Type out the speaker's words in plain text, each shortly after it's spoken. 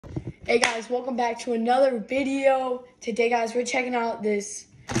Hey guys, welcome back to another video. Today guys, we're checking out this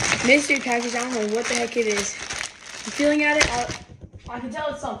mystery package. I don't know what the heck it is. I'm feeling at it. I can tell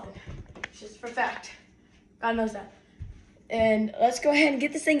it's something. It's just for fact. God knows that. And let's go ahead and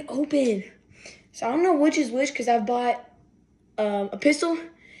get this thing open. So I don't know which is which because I've bought a pistol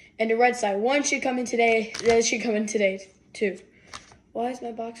and a red sight. One should come in today. The other should come in today too. Why is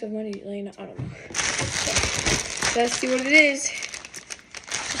my box of money laying out? I don't know. So let's see what it is.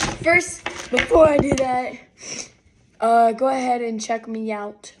 First, before I do that, go ahead and check me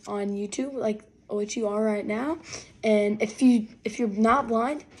out on YouTube, like what you are right now. And if you're not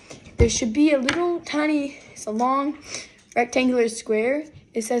blind, there should be a little tiny, it's a long rectangular square.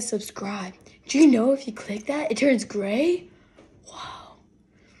 It says subscribe. Do you know if you click that, it turns gray? Wow.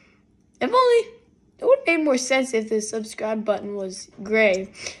 It would have made more sense if the subscribe button was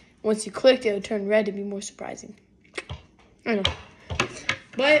gray. Once you clicked it, it would turn red to be more surprising. I don't know.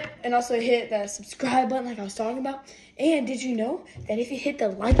 And also hit that subscribe button like I was talking about. And did you know that if you hit the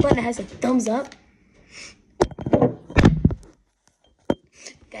like button, it has a thumbs up?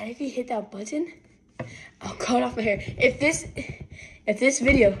 That if you hit that button, I'll cut off my hair. If this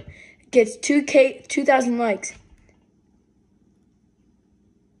video gets 2,000 likes,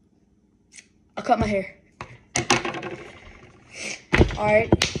 I'll cut my hair. All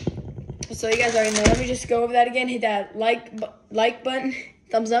right. So you guys already know. Let me just go over that again. Hit that like button.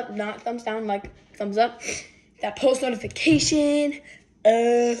 Thumbs up, not thumbs down, like thumbs up. That post notification.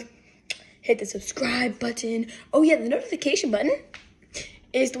 Hit the subscribe button. Oh yeah, the notification button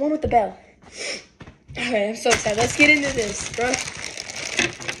is the one with the bell. Alright, I'm so excited. Let's get into this, bro. I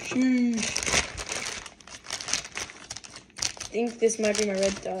think this might be my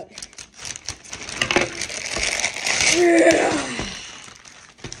red dot.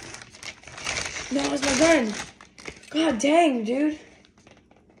 No, it's my gun. God dang, dude.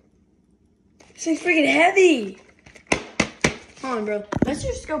 This thing's freaking heavy. Hold on, bro. Let's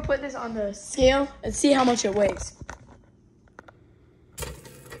just go put this on the scale and see how much it weighs.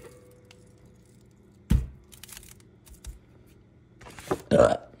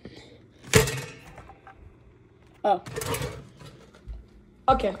 Oh.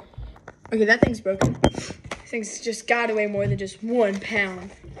 Okay. Okay, that thing's broken. This thing's just gotta weigh more than just 1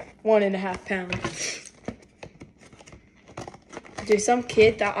 pound. 1.5 pounds. Dude, some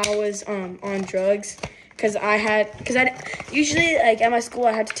kid thought I was on drugs because I usually, like, at my school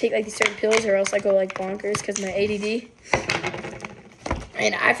I had to take like these certain pills or else I go like bonkers because of my ADD.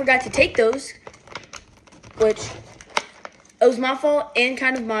 And I forgot to take those, which it was my fault and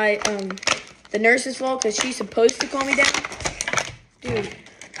kind of my the nurse's fault because she's supposed to calm me down. Dude,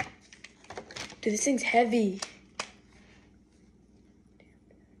 this thing's heavy.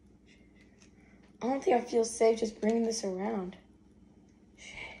 I don't think I feel safe just bringing this around.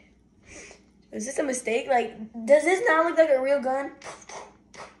 Is this a mistake? Like, does this not look like a real gun?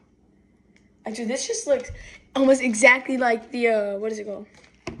 Actually, this just looks almost exactly like the, what is it called?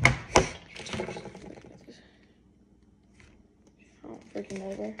 Oh, freaking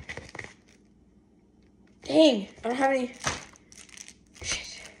over. Dang, I don't have any.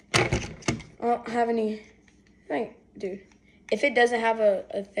 Shit. I don't have any. Like, dude, if it doesn't have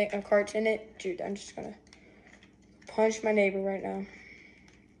a cartridge in it, dude, I'm just gonna punch my neighbor right now.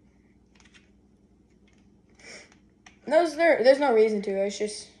 No, there's no reason to. It's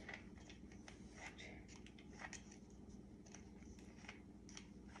just.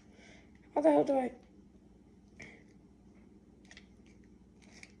 How the hell do I?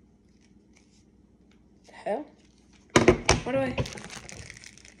 The hell? What do I?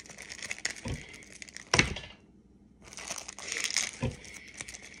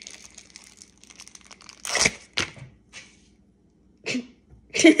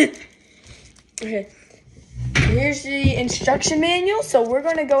 Okay. Here's the instruction manual, so we're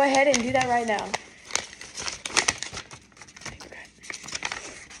going to go ahead and do that right now.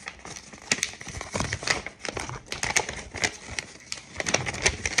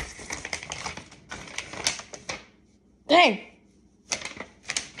 Dang.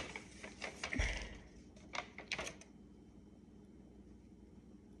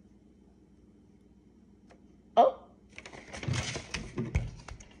 Oh.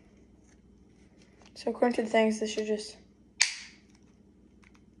 So according to the things, this should just.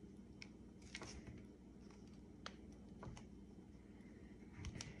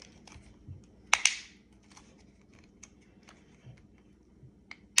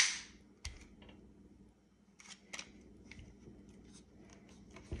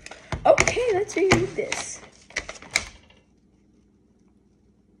 Okay, let's read this.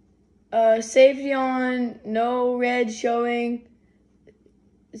 Safety on, no red showing.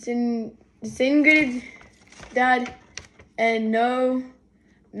 disintegridad and no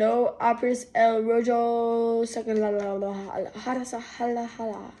apres el rollo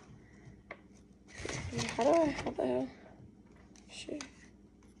how the hell?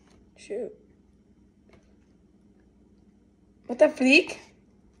 Shoot. What the freak?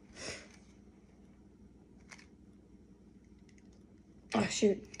 Oh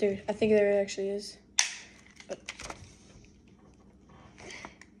shoot, dude, I think there actually is.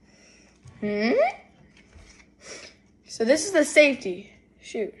 So this is the safety.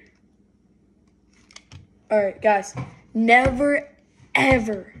 Shoot. Alright, guys. Never,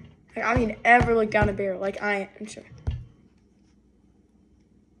 ever, ever look down a barrel like I am sure.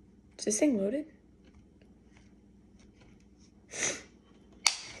 Is this thing loaded?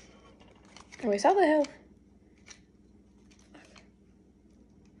 Anyways, how the hell?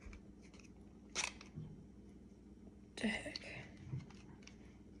 What the heck?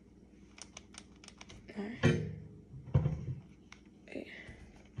 Alright.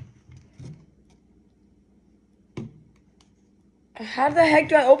 How the heck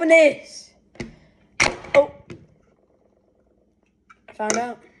do I open this? Oh. I found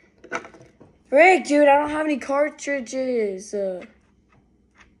out. Frick, dude, I don't have any cartridges.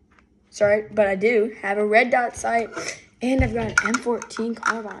 Sorry, but I do have a red dot sight, and I've got an M14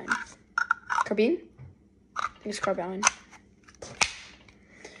 carbine. Carbine? I think it's carbine.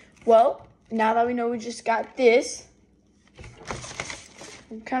 Well, now that we know we just got this,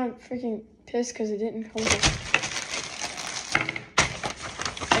 I'm kind of freaking pissed because it didn't come with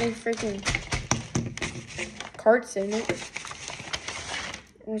any freaking carts in it.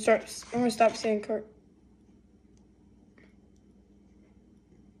 I'm gonna stop saying cart.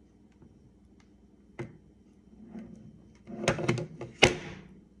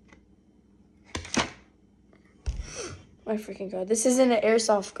 My freaking god, this isn't an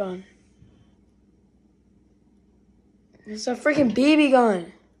airsoft gun. It's a freaking BB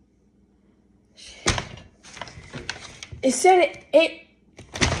gun. It said it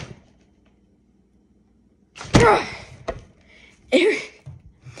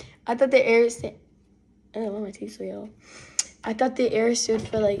I thought the air stand. Oh, why my teeth so yellow? I thought the air stood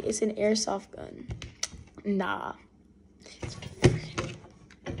for like it's an airsoft gun. Nah.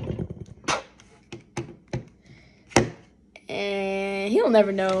 And he'll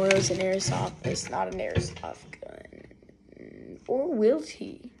never know it was an airsoft. It's not an airsoft gun. Or will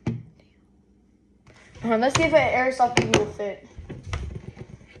he? Let's see if an airsoft gun will fit.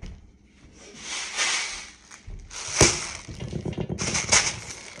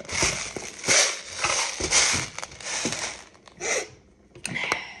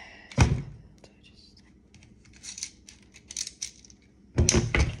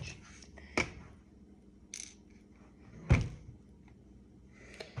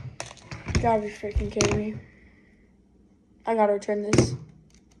 You gotta be freaking kidding me. I gotta return this.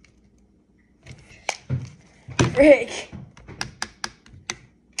 Frick.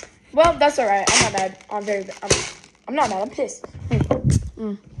 Well, that's alright. I'm not mad. I'm not mad. I'm pissed.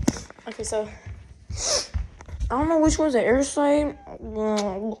 Okay, so I don't know which one's the air sight.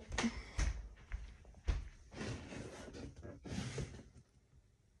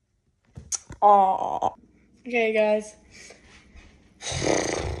 Aww. Okay, guys.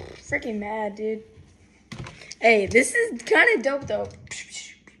 Freaking mad, dude. Hey, this is kind of dope, though.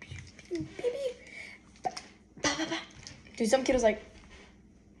 Dude, some kid was like,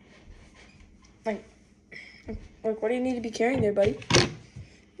 what do you need to be carrying there, buddy?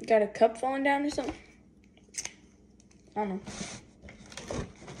 You got a cup falling down or something? I don't know.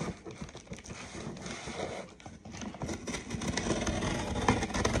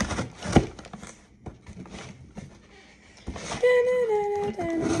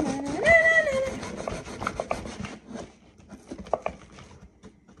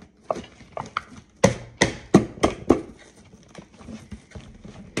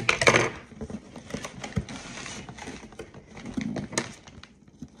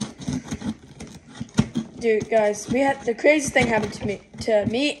 Dude, guys, the craziest thing happened to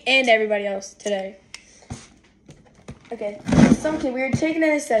me and everybody else today. Okay, we were taking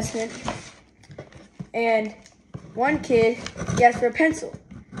an assessment, and one kid, he asked for a pencil.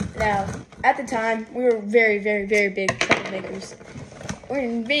 Now, at the time, we were very, very, very big troublemakers.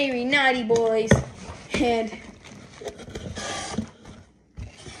 We're very naughty boys, and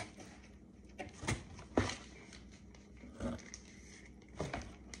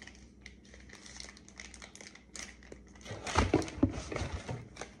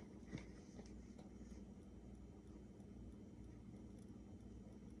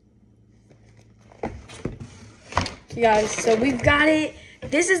guys, so we've got it.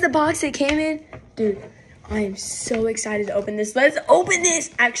 This is the box it came in. Dude, I am so excited to open this. Let's open this.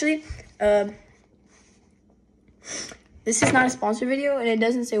 Actually, this is not a sponsored video, and it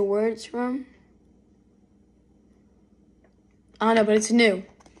doesn't say where it's from. I don't know, but it's new.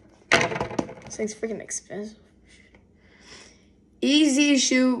 This thing's freaking expensive. Easy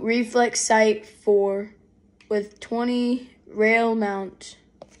Shoe Reflex Sight 4 with 20 rail mount.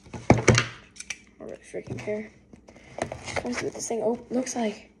 I really freaking care. Let's see what this thing looks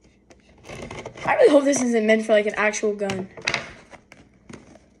like. I really hope this isn't meant for like an actual gun.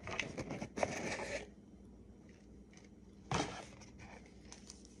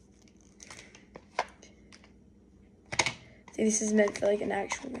 See, this is meant for like an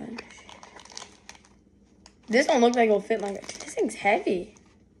actual gun. This don't look like it'll fit like it. This thing's heavy.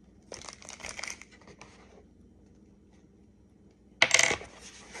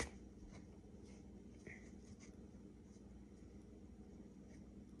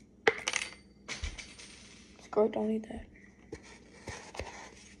 Squirt, don't eat that.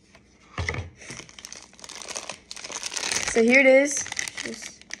 So here it is.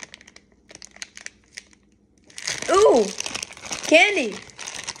 Ooh, candy.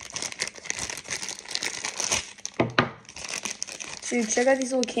 Dude, check out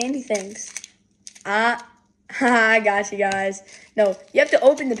these little candy things. I got you guys. No, you have to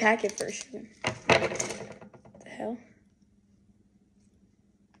open the packet first. What the hell?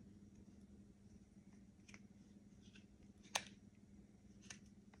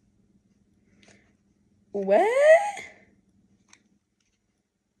 What?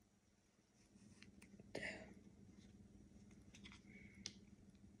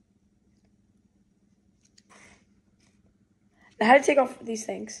 Now, how to take off these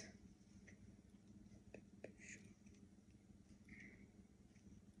things?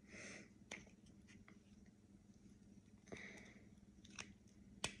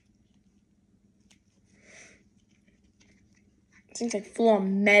 This thing's like full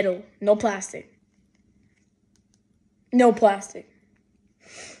on metal, no plastic. No plastic.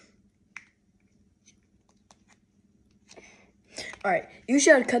 All right, you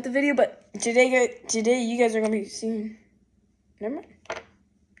should cut the video, but today you guys are gonna be seeing. Never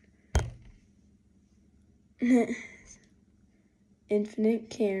mind.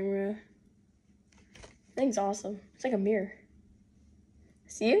 Infinite camera. That thing's awesome. It's like a mirror. I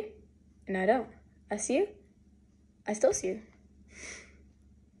see you, and I don't. I see you. I still see you.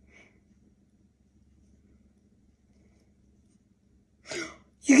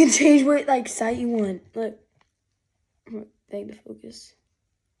 You can change what like sight you want. Look. Thing to focus.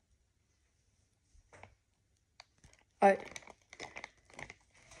 Alright.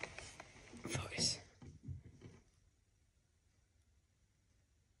 Focus.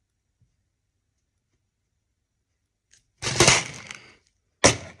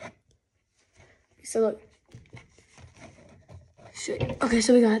 So look. Okay,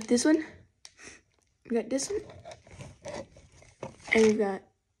 so we got this one. We got this one. And we got.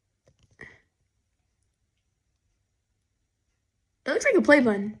 It looks like a play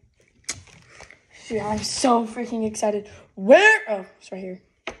button. Dude, I'm so freaking excited. Where? Oh, it's right here.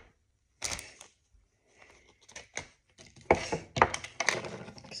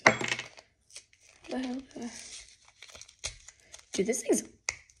 What the hell? Dude, this thing's.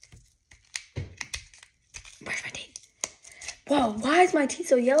 Where's my teeth? Whoa, why is my teeth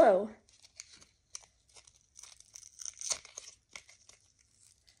so yellow?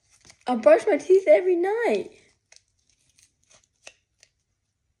 I brush my teeth every night.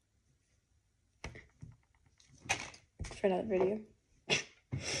 Try another video.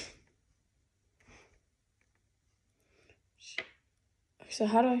 So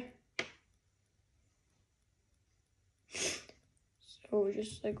how do I? So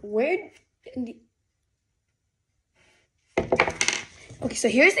just like where in the? Okay, so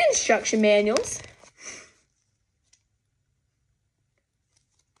here's the instruction manuals.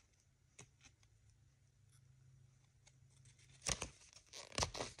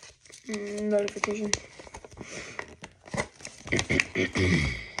 Notification.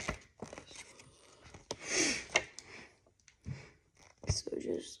 So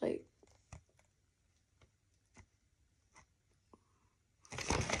just like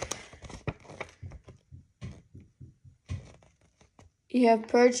you have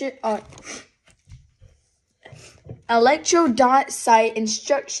purchased Electro Dot Sight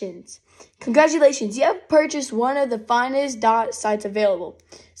instructions. Congratulations, you have purchased one of the finest dot sights available.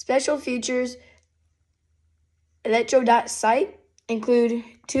 Special features Electro Dot Sight include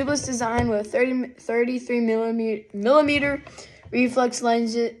tubeless design with 33 millimeter reflex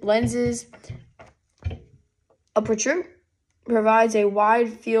lenses, a provides a wide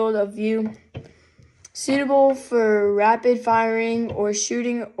field of view, suitable for rapid firing or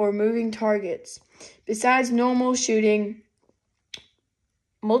shooting or moving targets. Besides normal shooting,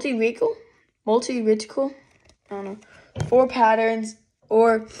 multi-reticle, I don't know, 4 patterns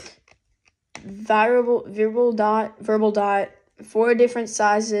or verbal dot, 4 different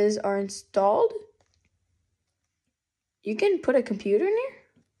sizes are installed. You can put a computer in here?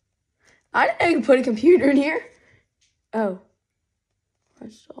 I didn't know you could put a computer in here. Oh.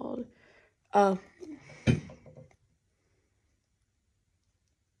 Installed. Oh.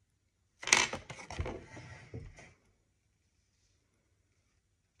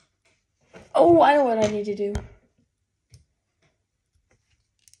 Oh, I know what I need to do.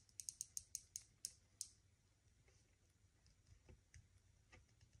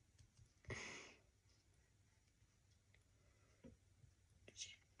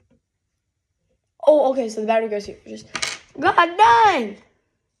 Oh, okay, so the battery goes here. Just, God dang!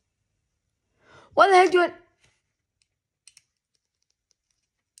 What the heck do I...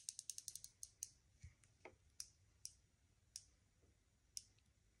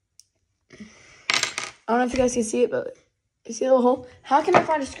 I don't know if you guys can see it, but you see a little hole? How can I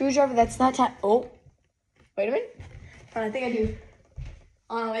find a screwdriver that's not tight? Oh, wait a minute. I think I do.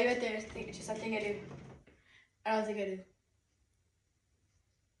 Oh, no, wait right there. I think I do. I don't think I do.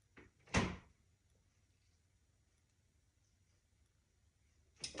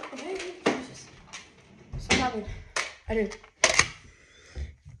 Okay, something happened. I do.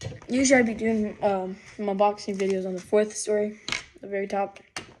 Usually I'd be doing my boxing videos on the 4th story, the very top.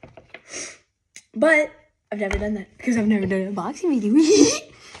 But I've never done that because I've never done a boxing video.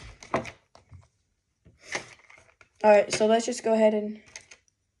 Alright, so let's just go ahead and...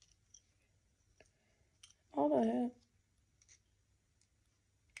 All the heck?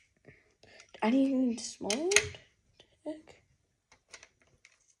 I need to small one? Heck?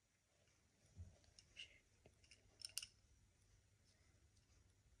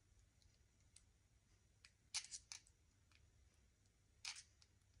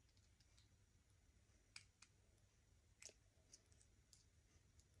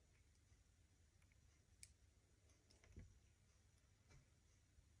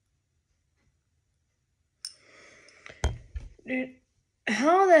 Dude,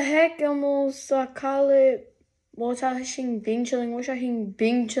 how the heck almost call it Bing chilling? What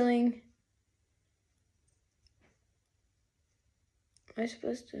Bing chilling? Am I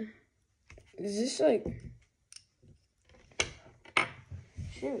supposed to? Is this like?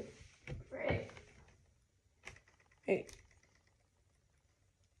 Shoot. Right. Wait.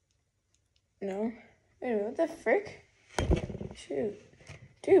 No. Wait a minute, what the frick? Shoot.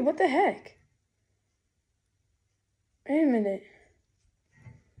 Dude, what the heck? Wait a minute.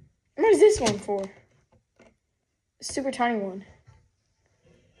 What is this one for? A super tiny one.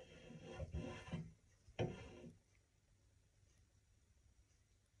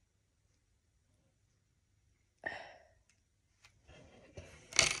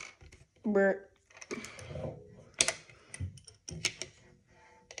 Brr.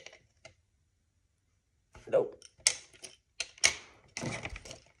 Nope.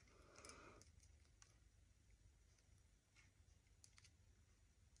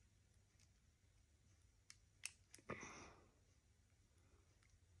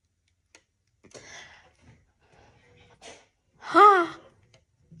 Ha!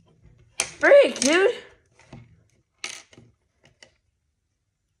 Freak, dude!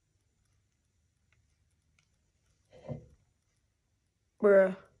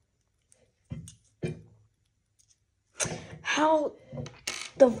 Bruh. How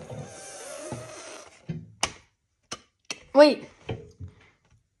the... Wait.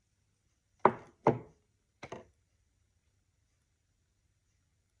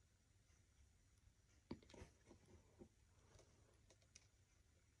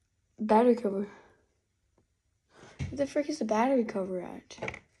 Battery cover. Where the frick is the battery cover at?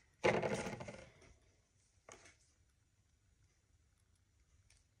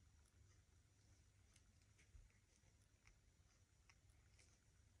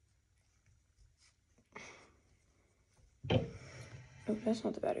 Oh, that's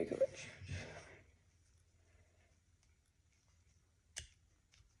not the battery coverage.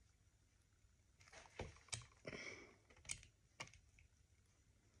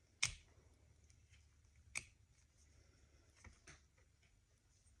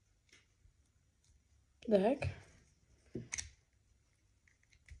 The heck?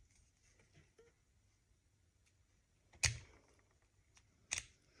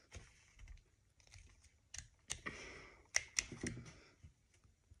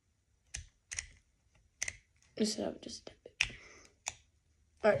 Just have just tap it.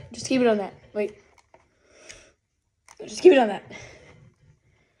 All right, just keep it on that. Wait. Just keep it on that.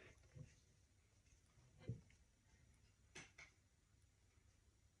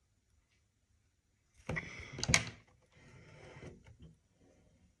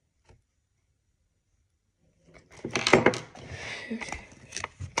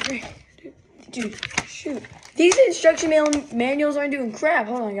 Dude, shoot. These instruction manuals aren't doing crap.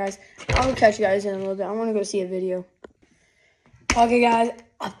 Hold on, guys. I'll catch you guys in a little bit. I want to go see a video. Okay, guys.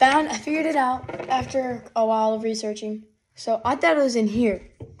 I figured it out after a while of researching. So I thought it was in here.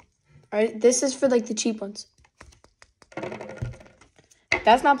 All right, this is for like the cheap ones.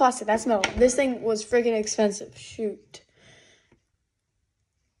 That's not plastic. That's metal. This thing was freaking expensive. Shoot.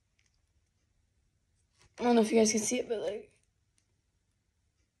 I don't know if you guys can see it, but like,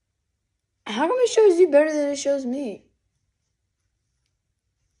 how come it shows you better than it shows me?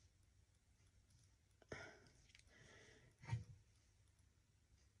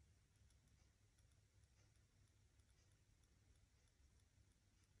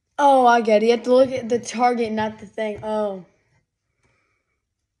 Oh, I get it. You have to look at the target, not the thing. Oh.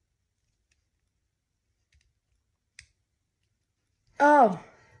 Oh.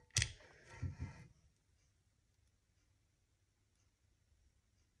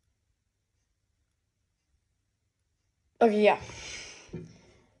 Okay, yeah.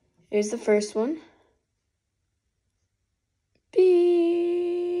 Here's the first one.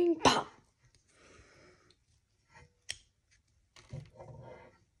 Bing, pop.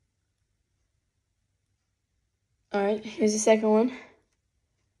 All right, here's the second one.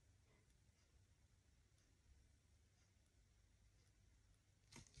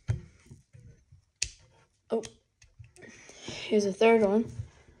 Oh, here's the third one.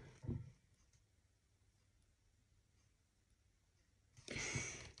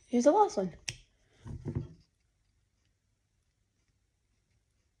 Here's the last one.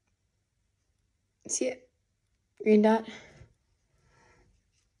 See it? Green dot.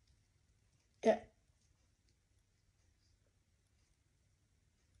 Yeah.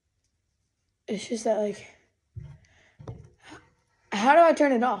 It's just that, like, how do I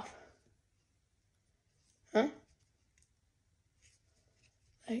turn it off? Huh?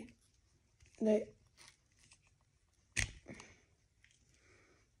 Like,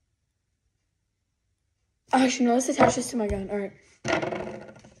 actually, no, let's attach this to my gun. All right.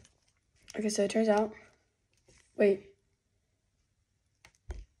 Okay, so it turns out, wait.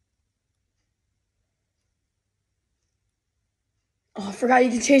 Oh, I forgot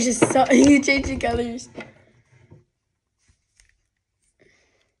you can change the you can change the colors.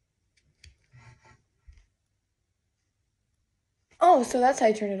 Oh, so that's how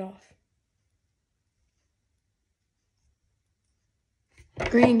you turn it off.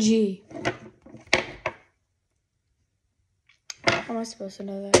 Green G. How am I supposed to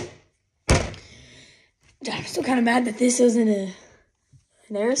know that? I'm still kind of mad that this isn't an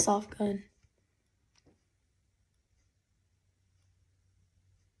airsoft gun.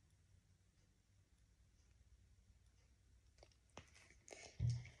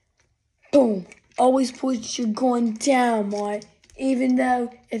 Boom. Always put your gun down, boy. Even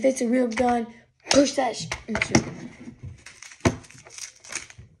though if it's a real gun, push that shit.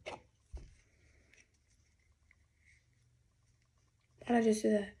 How'd I just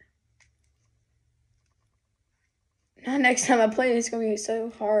do that? Now next time I play it, it's gonna be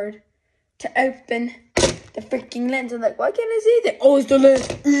so hard to open the freaking lens. I'm like, why can't I see that? Oh, it's the lens.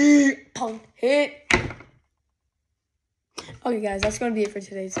 Punk hit. Okay, guys, that's going to be it for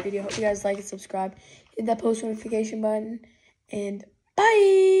today's video. Hope you guys like and subscribe. Hit that post notification button. And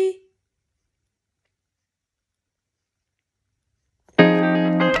bye!